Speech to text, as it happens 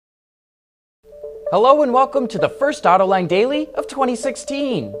Hello and welcome to the first Autoline Daily of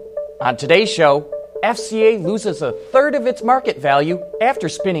 2016. On today's show, FCA loses a third of its market value after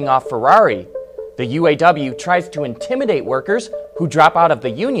spinning off Ferrari. The UAW tries to intimidate workers who drop out of the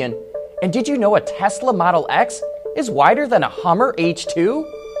union. And did you know a Tesla Model X is wider than a Hummer H2?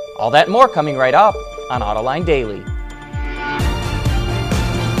 All that and more coming right up on Autoline Daily.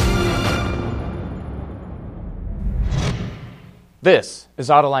 This is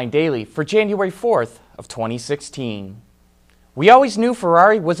Autoline Daily for January 4th of 2016. We always knew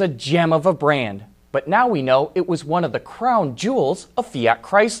Ferrari was a gem of a brand, but now we know it was one of the crown jewels of Fiat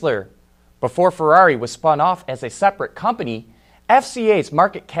Chrysler. Before Ferrari was spun off as a separate company, FCA's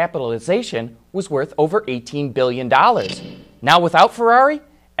market capitalization was worth over $18 billion. Now without Ferrari,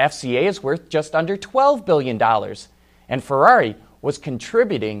 FCA is worth just under $12 billion, and Ferrari was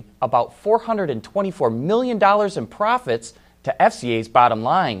contributing about $424 million in profits to FCA's bottom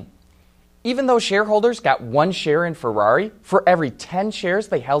line. Even though shareholders got 1 share in Ferrari for every 10 shares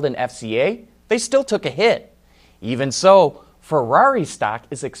they held in FCA, they still took a hit. Even so, Ferrari stock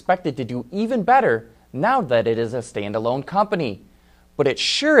is expected to do even better now that it is a standalone company. But it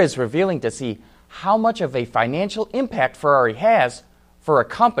sure is revealing to see how much of a financial impact Ferrari has for a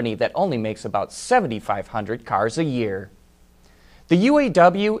company that only makes about 7,500 cars a year. The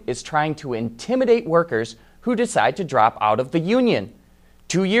UAW is trying to intimidate workers who decide to drop out of the union.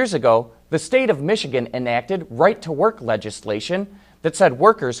 2 years ago, the state of Michigan enacted right-to-work legislation that said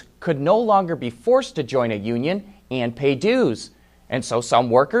workers could no longer be forced to join a union and pay dues. And so some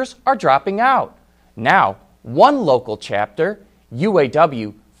workers are dropping out. Now, one local chapter,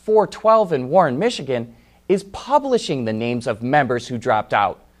 UAW 412 in Warren, Michigan, is publishing the names of members who dropped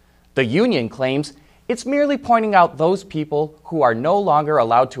out. The union claims it's merely pointing out those people who are no longer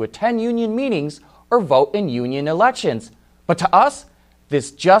allowed to attend union meetings or vote in union elections. But to us,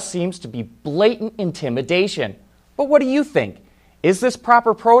 this just seems to be blatant intimidation. But what do you think? Is this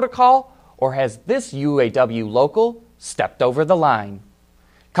proper protocol, or has this UAW local stepped over the line?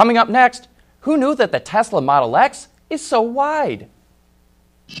 Coming up next, who knew that the Tesla Model X is so wide?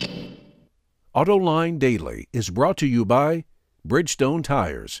 Autoline Daily is brought to you by Bridgestone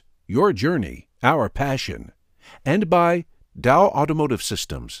Tires, your journey, our passion, and by Dow Automotive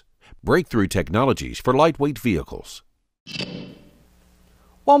Systems, breakthrough technologies for lightweight vehicles.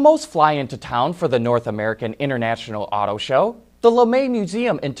 While most fly into town for the North American International Auto Show, the LeMay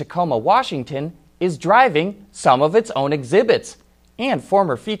Museum in Tacoma, Washington is driving some of its own exhibits and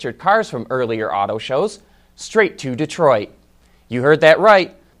former featured cars from earlier auto shows straight to Detroit. You heard that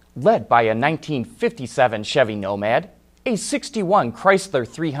right. Led by a 1957 Chevy Nomad, a 61 Chrysler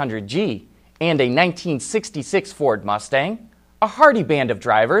 300G, and a 1966 Ford Mustang, a hardy band of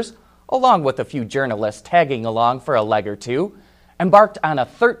drivers, along with a few journalists tagging along for a leg or two, embarked on a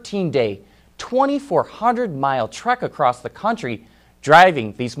 13-day, 2,400-mile trek across the country,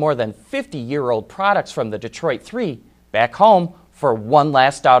 driving these more than 50-year-old products from the Detroit 3 back home for one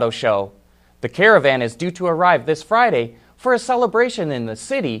last auto show. The caravan is due to arrive this Friday for a celebration in the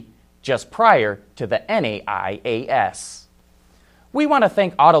city just prior to the NAIAS. We want to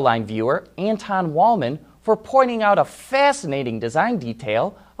thank Autoline viewer Anton Wallman for pointing out a fascinating design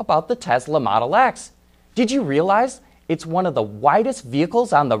detail about the Tesla Model X. Did you realize it's one of the widest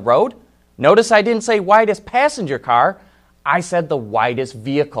vehicles on the road? Notice I didn't say widest passenger car, I said the widest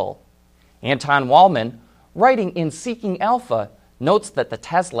vehicle. Anton Wallman, writing in Seeking Alpha, notes that the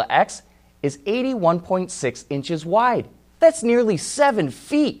Tesla X is 81.6 inches wide. That's nearly 7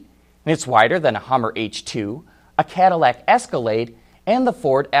 feet. And it's wider than a Hummer H2, a Cadillac Escalade, and the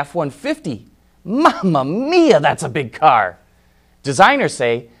Ford F-150. Mamma mia, that's a big car! Designers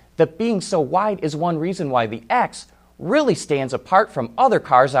say that being so wide is one reason why the X really stands apart from other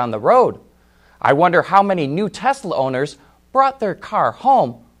cars on the road. I wonder how many new Tesla owners brought their car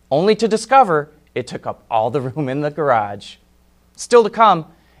home only to discover it took up all the room in the garage. Still to come,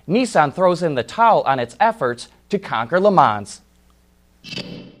 Nissan throws in the towel on its efforts to conquer Le Mans.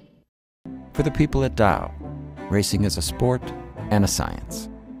 For the people at Dow, racing is a sport and a science.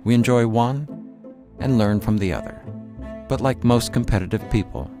 We enjoy one and learn from the other. But like most competitive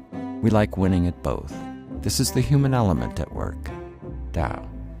people, we like winning at both. This is the human element at work. Dow.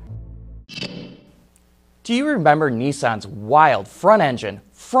 Do you remember Nissan's wild front-engine,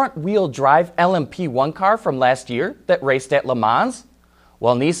 front-wheel drive LMP1 car from last year that raced at Le Mans?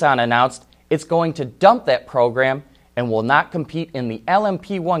 Well, Nissan announced it's going to dump that program and will not compete in the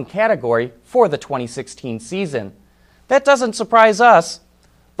LMP1 category for the 2016 season. That doesn't surprise us.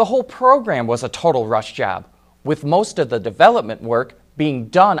 The whole program was a total rush job, with most of the development work being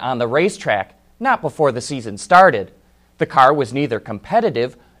done on the racetrack, not before the season started. The car was neither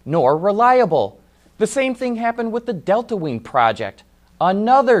competitive nor reliable. The same thing happened with the Delta Wing project.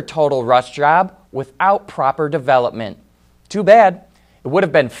 Another total rush job without proper development. Too bad. It would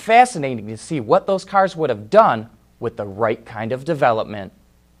have been fascinating to see what those cars would have done with the right kind of development.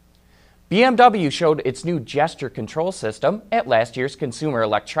 BMW showed its new gesture control system at last year's Consumer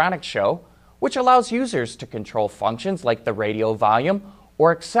Electronics Show, which allows users to control functions like the radio volume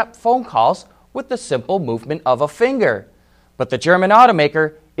or accept phone calls with the simple movement of a finger. But the German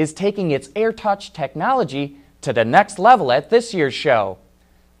automaker is taking its AirTouch technology to the next level at this year's show.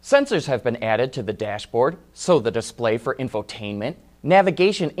 Sensors have been added to the dashboard so the display for infotainment,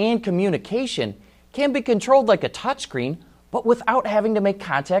 navigation, and communication can be controlled like a touchscreen, but without having to make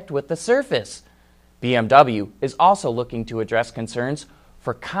contact with the surface. BMW is also looking to address concerns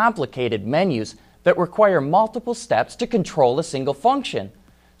for complicated menus that require multiple steps to control a single function.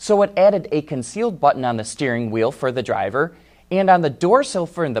 So it added a concealed button on the steering wheel for the driver and on the door sill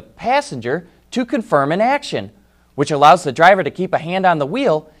for the passenger to confirm an action, which allows the driver to keep a hand on the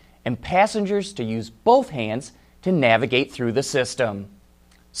wheel and passengers to use both hands to navigate through the system.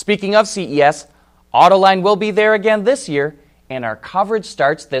 Speaking of CES, Autoline will be there again this year, and our coverage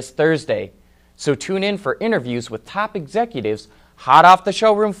starts this Thursday. So tune in for interviews with top executives hot off the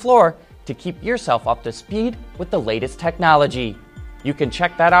showroom floor to keep yourself up to speed with the latest technology. You can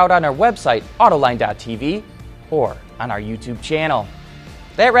check that out on our website, Autoline.tv, or on our YouTube channel.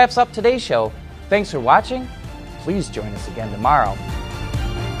 That wraps up today's show. Thanks for watching. Please join us again tomorrow.